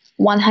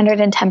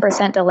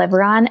 110%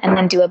 deliver on and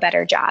then do a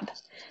better job.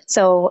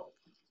 So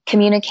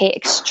communicate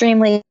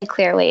extremely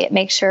clearly.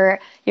 Make sure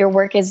your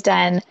work is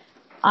done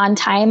on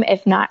time,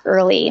 if not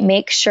early.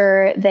 Make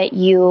sure that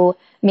you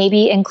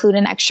maybe include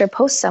an extra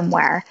post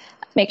somewhere.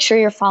 Make sure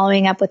you're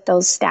following up with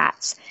those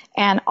stats.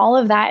 And all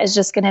of that is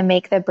just going to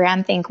make the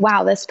brand think,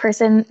 wow, this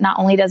person not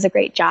only does a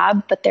great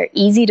job, but they're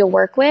easy to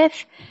work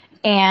with.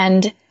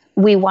 And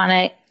we want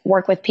to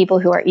work with people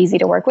who are easy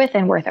to work with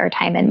and worth our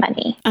time and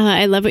money.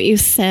 I love what you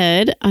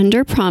said,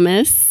 under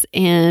promise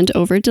and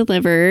over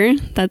deliver.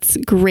 That's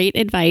great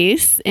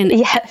advice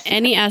in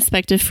any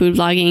aspect of food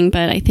blogging,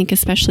 but I think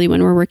especially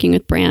when we're working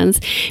with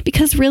brands,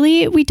 because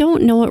really we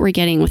don't know what we're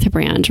getting with a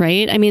brand,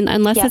 right? I mean,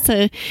 unless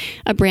it's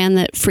a brand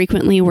that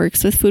frequently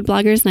works with food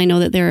bloggers, and I know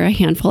that there are a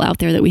handful out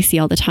there that we see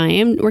all the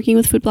time working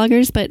with food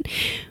bloggers, but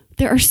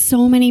there are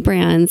so many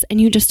brands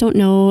and you just don't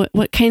know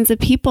what kinds of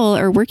people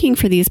are working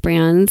for these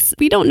brands.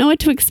 We don't know what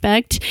to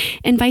expect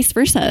and vice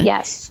versa.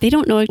 Yes. They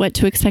don't know what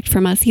to expect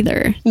from us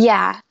either.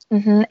 Yeah.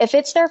 Mm-hmm. If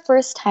it's their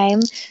first time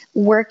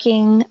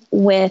working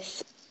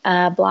with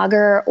a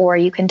blogger, or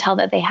you can tell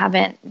that they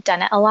haven't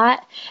done it a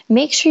lot,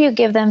 make sure you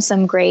give them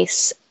some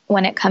grace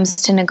when it comes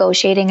to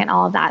negotiating and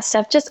all of that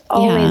stuff. Just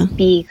always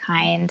be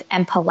kind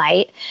and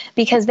polite,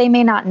 because they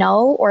may not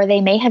know, or they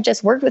may have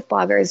just worked with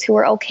bloggers who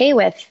are okay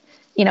with,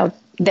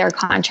 their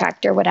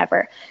contract or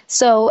whatever.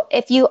 So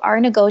if you are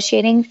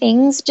negotiating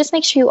things, just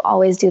make sure you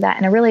always do that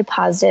in a really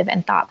positive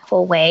and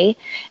thoughtful way.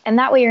 And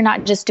that way you're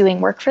not just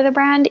doing work for the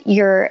brand,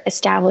 you're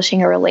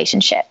establishing a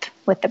relationship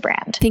with the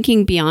brand.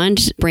 Thinking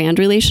beyond brand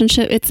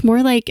relationship, it's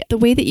more like the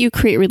way that you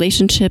create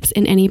relationships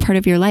in any part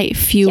of your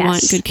life. You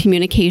want good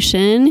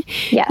communication.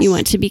 Yes. You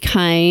want to be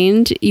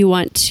kind. You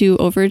want to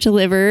over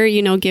deliver,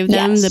 give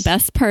them the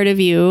best part of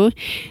you.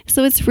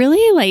 So it's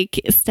really like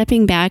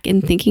stepping back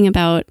and thinking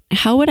about,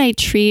 how would I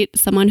treat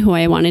someone who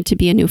I wanted to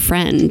be a new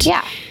friend?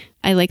 Yeah.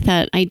 I like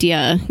that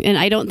idea. And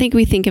I don't think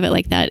we think of it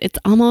like that. It's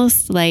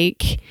almost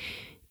like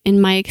in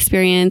my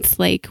experience,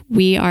 like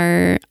we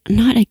are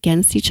not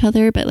against each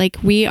other, but like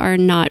we are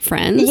not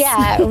friends.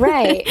 Yeah,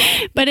 right.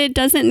 But it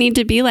doesn't need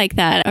to be like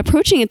that.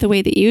 Approaching it the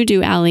way that you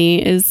do,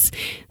 Allie, is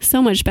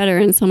so much better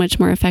and so much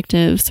more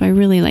effective. So I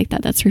really like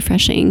that. That's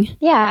refreshing.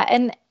 Yeah.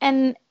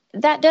 And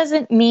that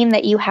doesn't mean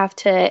that you have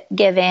to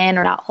give in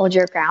or not hold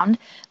your ground,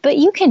 but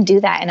you can do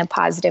that in a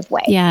positive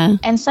way. Yeah.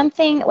 And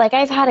something like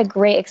I've had a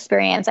great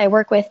experience. I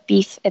work with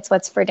Beef It's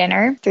What's for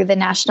Dinner through the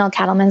National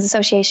Cattlemen's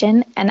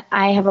Association, and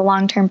I have a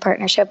long-term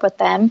partnership with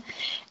them.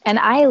 And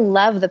I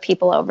love the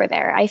people over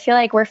there. I feel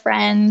like we're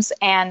friends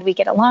and we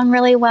get along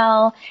really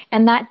well.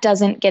 And that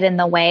doesn't get in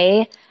the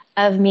way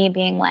of me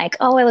being like,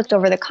 oh, I looked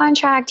over the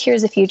contract.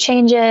 Here's a few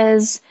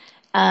changes.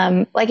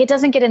 Like it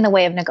doesn't get in the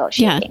way of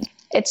negotiating.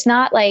 Yeah. It's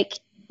not like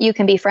you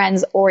can be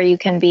friends or you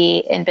can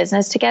be in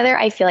business together.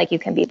 I feel like you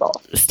can be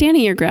both.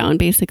 Standing your ground,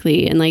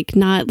 basically, and like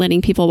not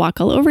letting people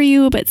walk all over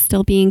you, but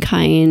still being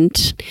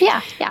kind.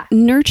 Yeah.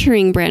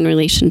 Nurturing brand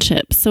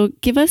relationships. So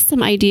give us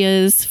some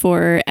ideas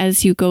for,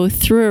 as you go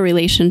through a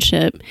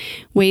relationship,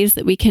 ways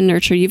that we can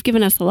nurture. You've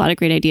given us a lot of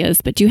great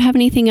ideas, but do you have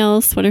anything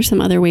else? What are some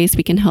other ways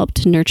we can help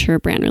to nurture a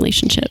brand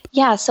relationship?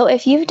 Yeah. So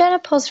if you've done a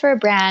post for a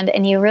brand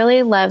and you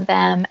really love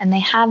them and they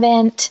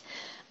haven't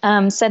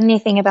said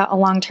anything about a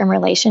long-term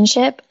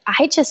relationship,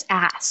 I just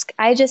ask.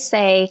 I just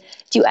say,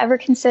 do you ever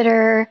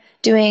consider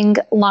doing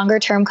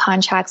longer-term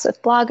contracts with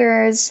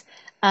bloggers?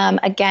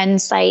 Again,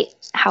 cite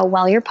how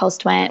well your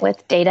post went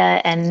with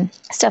data and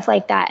stuff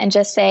like that. And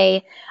just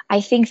say,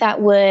 I think that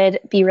would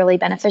be really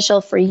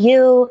beneficial for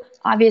you,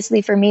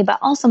 obviously for me, but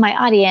also my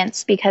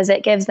audience, because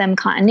it gives them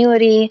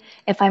continuity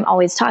if I'm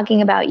always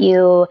talking about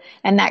you.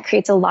 And that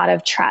creates a lot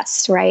of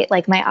trust, right?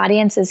 Like my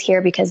audience is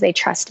here because they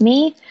trust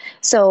me.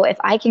 So if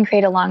I can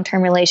create a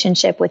long-term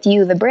relationship with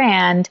you, the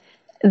brand,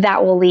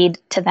 that will lead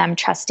to them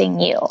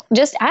trusting you.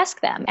 Just ask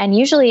them. And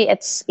usually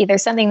it's either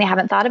something they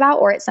haven't thought about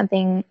or it's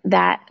something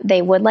that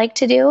they would like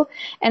to do.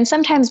 And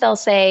sometimes they'll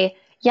say,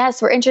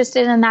 yes, we're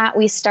interested in that.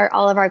 We start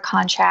all of our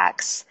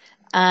contracts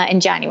in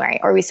January,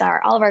 or we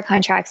start all of our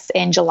contracts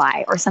in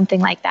July or something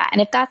like that.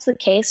 And if that's the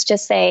case,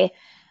 just say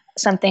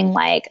something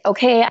like,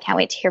 okay, I can't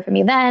wait to hear from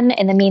you then.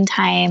 In the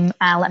meantime,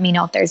 let me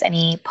know if there's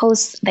any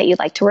posts that you'd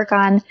like to work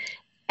on.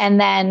 And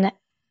then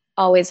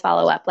always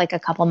follow up like a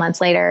couple months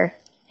later.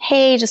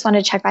 Hey, just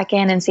wanted to check back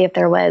in and see if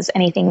there was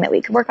anything that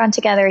we could work on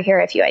together. Here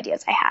are a few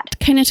ideas I had.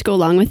 Kind of to go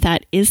along with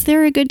that, is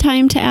there a good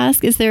time to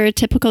ask? Is there a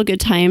typical good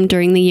time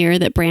during the year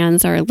that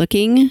brands are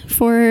looking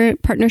for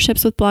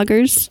partnerships with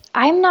bloggers?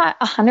 I'm not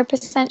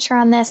 100% sure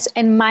on this.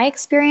 In my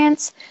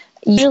experience,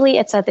 usually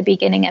it's at the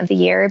beginning of the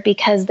year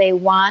because they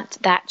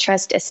want that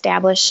trust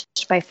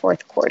established by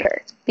fourth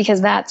quarter,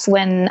 because that's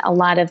when a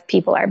lot of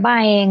people are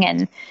buying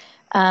and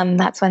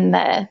that's when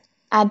the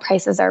ad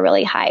prices are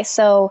really high.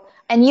 So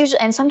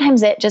And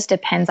sometimes it just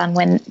depends on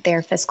when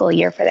their fiscal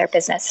year for their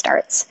business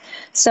starts.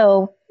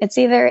 So it's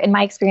either, in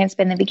my experience,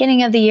 been the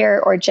beginning of the year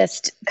or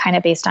just kind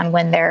of based on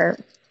when their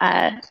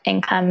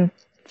income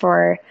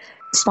for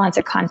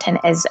sponsored content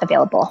is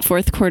available.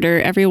 Fourth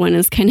quarter, everyone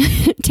is kind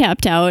of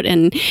tapped out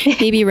and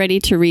maybe ready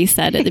to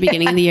reset at the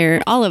beginning of the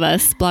year. All of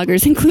us,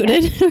 bloggers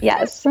included.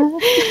 Yes.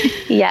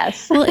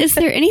 Yes. Well, is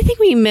there anything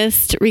we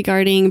missed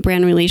regarding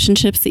brand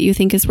relationships that you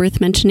think is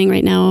worth mentioning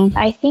right now?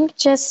 I think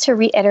just to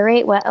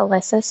reiterate what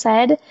Alyssa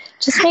said,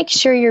 just make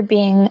sure you're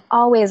being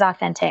always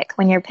authentic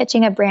when you're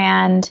pitching a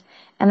brand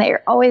and that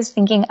you're always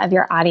thinking of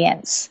your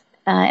audience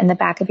in the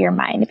back of your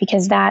mind,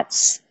 because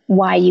that's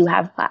why you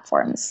have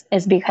platforms,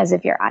 is because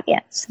of your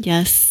audience.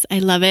 Yes, I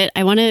love it.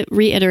 I want to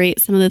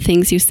reiterate some of the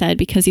things you said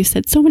because you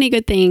said so many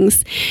good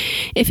things.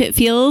 If it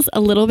feels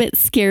a little bit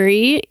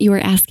scary, you are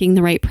asking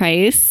the right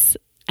price.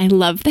 I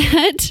love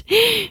that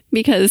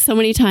because so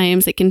many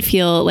times it can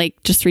feel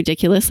like just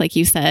ridiculous, like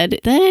you said.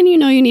 Then,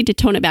 you need to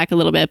tone it back a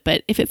little bit.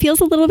 But if it feels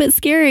a little bit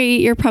scary,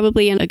 you're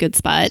probably in a good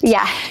spot.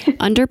 Yeah.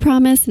 Under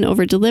promise and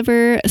over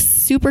deliver.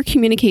 Super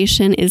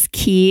communication is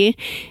key.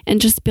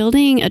 And just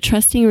building a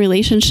trusting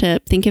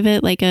relationship. Think of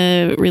it like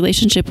a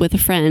relationship with a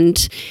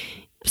friend.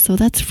 So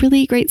that's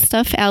really great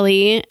stuff,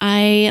 Allie.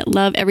 I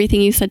love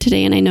everything you said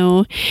today, and I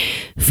know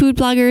food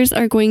bloggers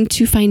are going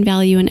to find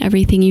value in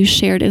everything you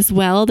shared as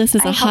well. This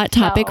is a hot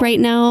topic right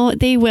now.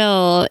 They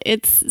will.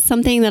 It's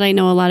something that I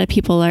know a lot of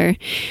people are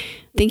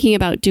thinking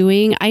about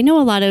doing. I know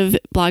a lot of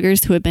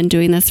bloggers who have been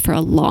doing this for a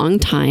long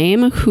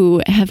time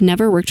who have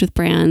never worked with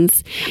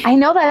brands. I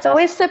know, that's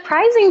always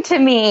surprising to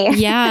me.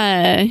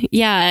 Yeah.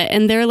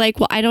 And they're like,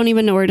 well, I don't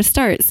even know where to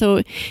start.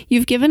 So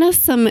you've given us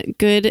some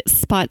good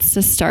spots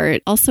to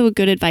start. Also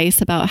good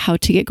advice about how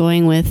to get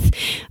going with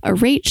a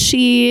rate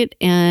sheet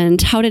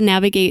and how to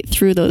navigate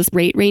through those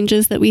rate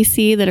ranges that we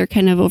see that are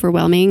kind of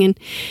overwhelming and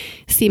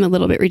seem a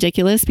little bit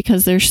ridiculous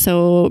because they're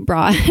so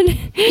broad.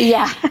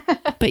 Yeah.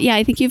 But yeah,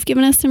 I think you've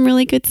given us some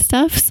really good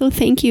stuff. So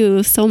thank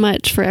you so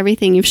much for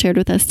everything you've shared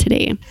with us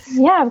today.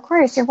 Yeah, of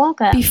course. You're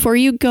welcome. Before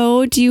you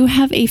go, do you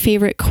have a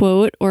favorite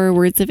quote or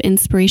words of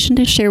inspiration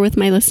to share with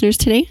my listeners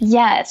today?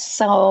 Yes.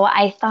 So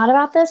I thought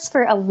about this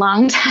for a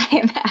long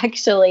time,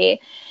 actually.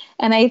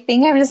 And I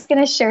think I'm just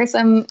going to share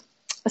some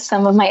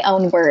some of my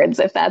own words,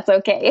 if that's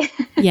okay.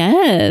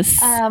 Yes.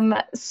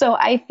 So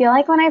I feel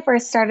like when I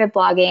first started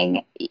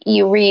blogging,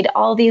 you read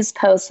all these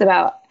posts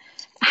about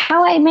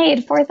how I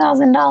made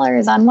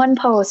 $4,000 on one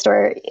post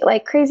or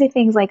like crazy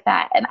things like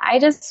that. And I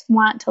just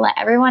want to let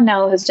everyone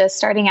know who's just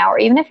starting out, or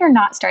even if you're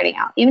not starting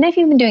out, even if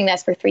you've been doing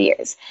this for 3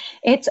 years,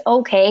 it's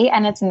okay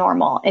and it's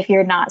normal if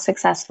you're not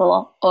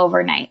successful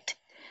overnight.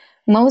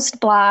 Most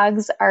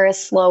blogs are a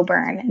slow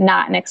burn,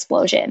 not an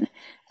explosion.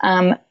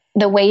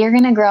 The way you're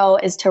going to grow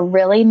is to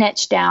really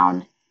niche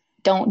down.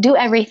 Don't do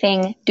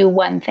everything. Do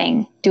one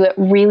thing. Do it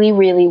really,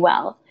 really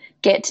well.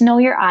 Get to know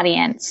your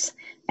audience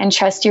and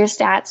trust your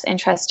stats and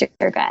trust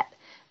your gut.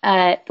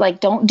 Like,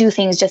 don't do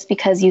things just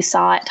because you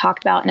saw it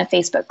talked about in a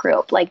Facebook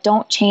group. Like,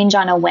 don't change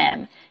on a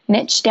whim.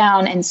 Niche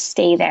down and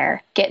stay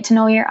there. Get to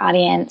know your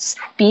audience.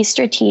 Be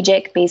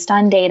strategic based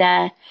on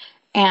data.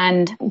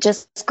 And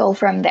just go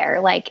from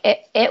there. Like,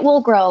 it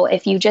will grow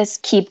if you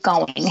just keep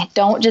going.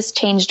 Don't just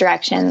change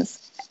directions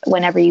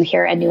whenever you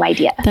hear a new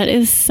idea. That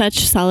is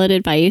such solid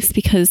advice,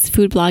 because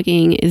food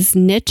blogging is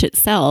niche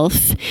itself.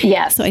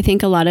 Yes. So I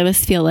think a lot of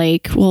us feel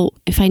like, well,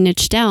 if I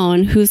niche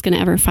down, who's going to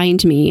ever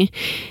find me?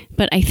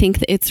 But I think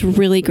that it's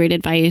really great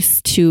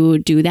advice to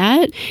do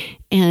that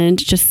and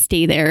just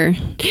stay there.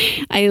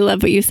 I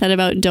love what you said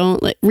about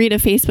don't read a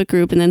Facebook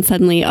group and then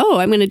suddenly, oh,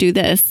 I'm going to do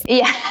this.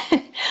 Yeah.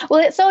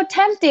 Well, it's so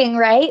tempting,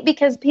 right?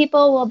 Because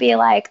people will be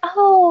like,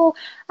 oh,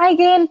 I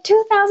gained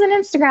 2,000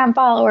 Instagram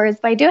followers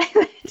by doing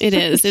this.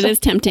 It is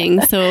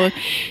tempting. So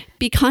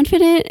be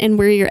confident in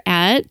where you're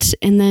at,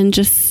 and then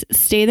just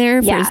stay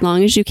there for as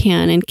long as you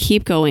can and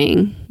keep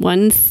going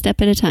one step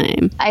at a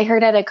time. I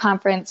heard at a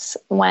conference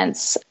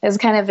once, it was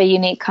kind of a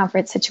unique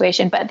conference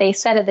situation, but they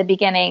said at the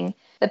beginning,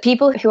 the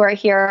people who are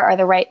here are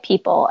the right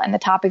people, and the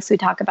topics we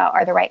talk about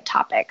are the right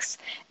topics.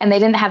 And they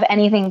didn't have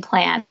anything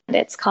planned.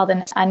 It's called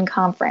an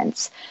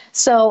unconference.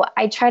 So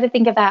I try to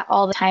think of that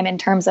all the time in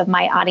terms of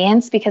my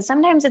audience, because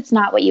sometimes it's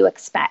not what you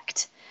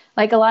expect.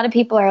 Like, a lot of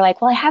people are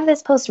like, well, I have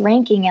this post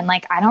ranking and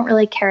like, I don't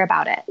really care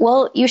about it.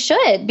 Well, you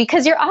should,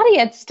 because your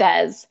audience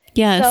does.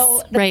 Yes,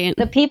 so right.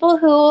 The people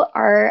who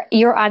are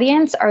your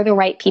audience are the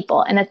right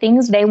people, and the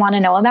things they want to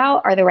know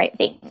about are the right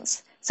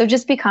things. So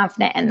just be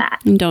confident in that.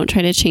 And don't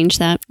try to change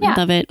that. Yeah. I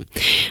love it.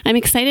 I'm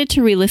excited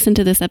to re-listen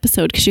to this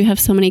episode because you have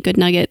so many good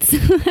nuggets.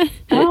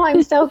 Oh,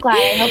 I'm so glad.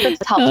 I hope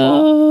it's helpful.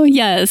 Oh,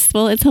 yes.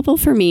 Well, it's helpful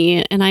for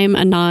me, and I'm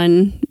a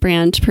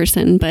non-brand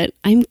person, but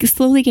I'm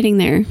slowly getting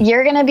there.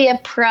 You're going to be a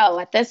pro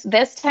at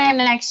this time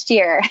next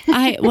year.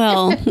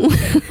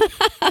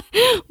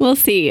 We'll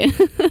see.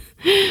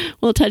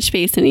 We'll touch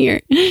base in a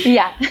year.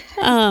 Yeah.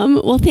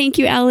 Well, thank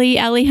you, Allie.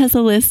 Allie has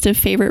a list of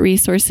favorite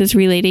resources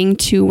relating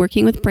to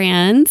working with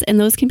brands, and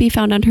those can be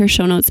found on her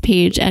show notes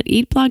page at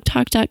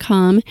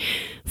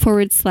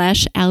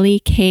eatblogtalk.com/Allie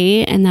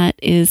K, and that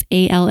is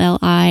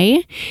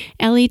ALLI.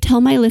 Allie,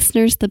 tell my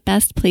listeners the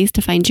best place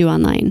to find you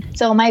online.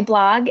 So my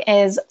blog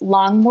is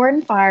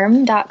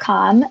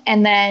longbornfarm.com,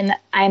 and then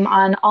I'm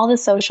on all the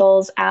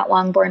socials at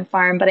Longborn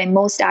Farm, but I'm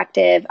most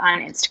active on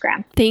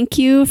Instagram. Thank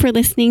you for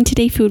listening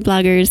today, food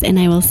bloggers, and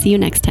I will see you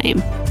next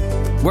time.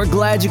 We're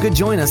glad you could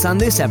join us on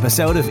this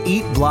episode of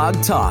Eat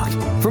Blog Talk.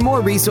 For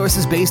more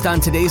resources based on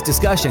today's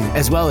discussion,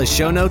 as well as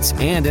show notes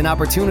and an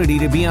opportunity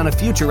to be on a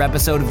future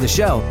episode of the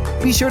show,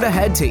 be sure to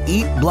head to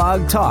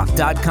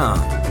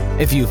eatblogtalk.com.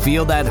 If you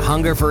feel that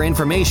hunger for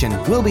information,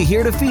 we'll be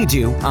here to feed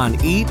you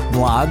on Eat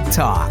Blog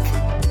Talk.